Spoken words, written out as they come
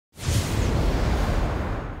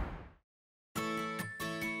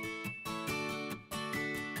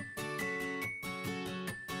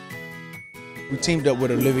We teamed up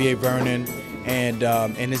with Olivier Vernon and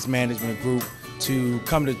his management group to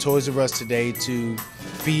come to Toys R Us today to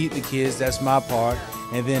feed the kids. That's my part.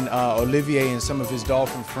 And then Olivier and some of his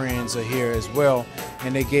Dolphin friends are here as well.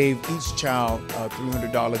 And they gave each child a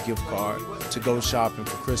 $300 gift card to go shopping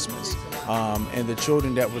for Christmas. And the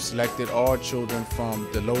children that were selected are children from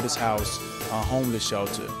the Lotus House homeless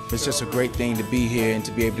shelter. It's just a great thing to be here and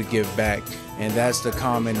to be able to give back. And that's the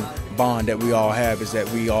common bond that we all have, is that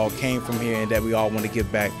we all came from here and that we all want to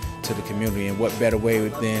give back to the community. And what better way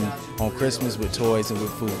than on Christmas with toys and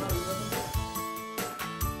with food.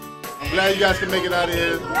 I'm glad you guys can make it out of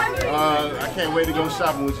here. I can't wait to go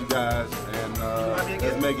shopping with you guys, and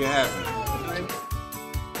let's make it happen.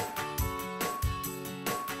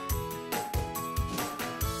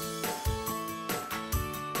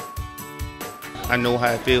 I know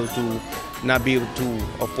how it feels to not be able to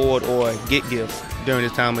afford or get gifts during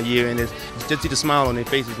this time of year, and it's just see the smile on their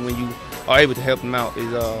faces when you are able to help them out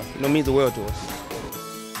is means the world to us.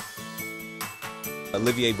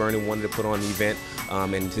 Olivier Vernon wanted to put on the event,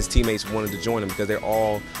 and his teammates wanted to join him because they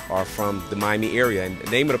all are from the Miami area. And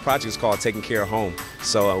the name of the project is called Taking Care of Home.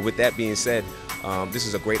 So with that being said, this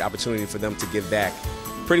is a great opportunity for them to give back.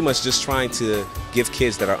 Pretty much just trying to give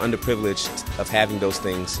kids that are underprivileged of having those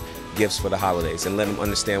things gifts for the holidays and let them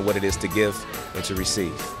understand what it is to give and to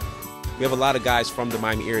receive. We have a lot of guys from the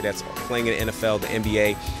Miami area that's playing in the NFL, the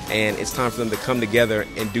NBA, and it's time for them to come together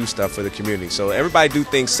and do stuff for the community. So everybody do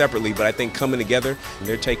things separately, but I think coming together,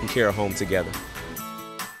 they're taking care of home together.